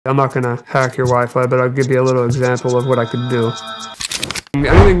I'm not going to hack your Wi-Fi, but I'll give you a little example of what I could do.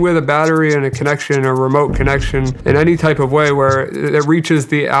 Anything with a battery and a connection or remote connection in any type of way where it reaches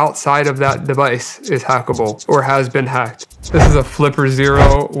the outside of that device is hackable or has been hacked. This is a Flipper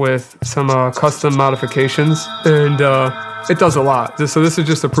Zero with some custom modifications, and it does a lot. So this is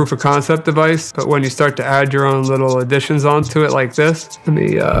just a proof of concept device, but when you start to add your own little additions onto it like this, let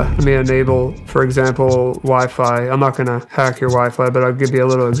me enable, for example, Wi-Fi. I'm not gonna hack your Wi-Fi, but I'll give you a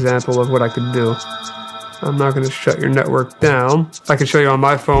little example of what I could do. I'm not gonna shut your network down. I can show you on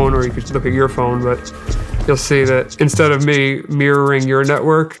my phone, or you could look at your phone, but you'll see that instead of me mirroring your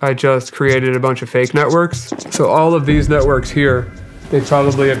network, I just created a bunch of fake networks. So all of these networks here, they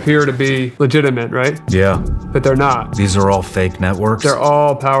probably appear to be legitimate, right? Yeah. But they're not. These are all fake networks? They're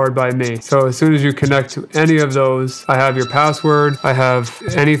all powered by me. So as soon as you connect to any of those, I have your password, I have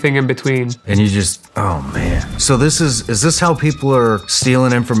anything in between. And you just, oh man. So is this how people are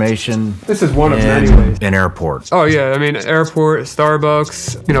stealing information? This is one of many ways. In airports? Oh yeah, I mean, airport,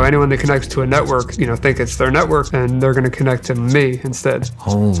 Starbucks, anyone that connects to a network, think it's their network, and they're gonna connect to me instead.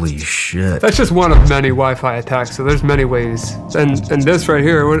 Holy shit. That's just one of many Wi-Fi attacks, so there's many ways. And this right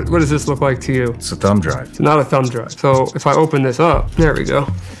here, what does this look like to you? It's a thumb drive. It's not a thumb drive. So if I open this up, there we go.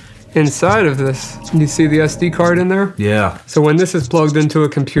 Inside of this, you see the SD card in there? Yeah. So when this is plugged into a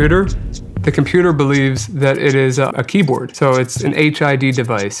computer, the computer believes that it is a keyboard. So it's an HID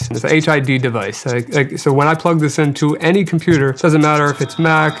device. It's an HID device. So when I plug this into any computer, doesn't matter if it's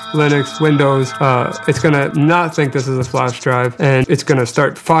Mac, Linux, Windows, it's gonna not think this is a flash drive, and it's gonna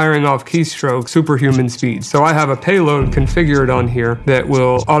start firing off keystrokes, superhuman speed. So I have a payload configured on here that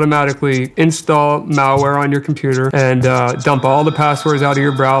will automatically install malware on your computer and dump all the passwords out of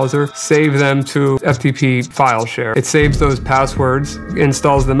your browser, save them to FTP file share. It saves those passwords,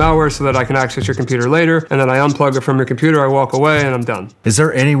 installs the malware so that I can access your computer later, and then I unplug it from your computer, I walk away, and I'm done. Is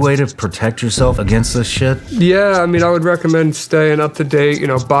there any way to protect yourself against this shit? Yeah, I mean, I would recommend staying up to date,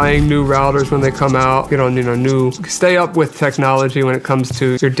 buying new routers when they come out, stay up with technology when it comes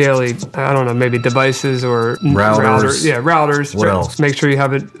to your daily, I don't know, maybe devices or routers. Yeah, routers. What else? Make sure you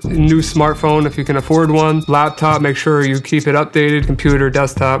have a new smartphone if you can afford one. Laptop, make sure you keep it updated. Computer,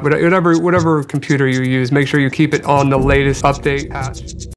 desktop, whatever computer you use, make sure you keep it on the latest update patch.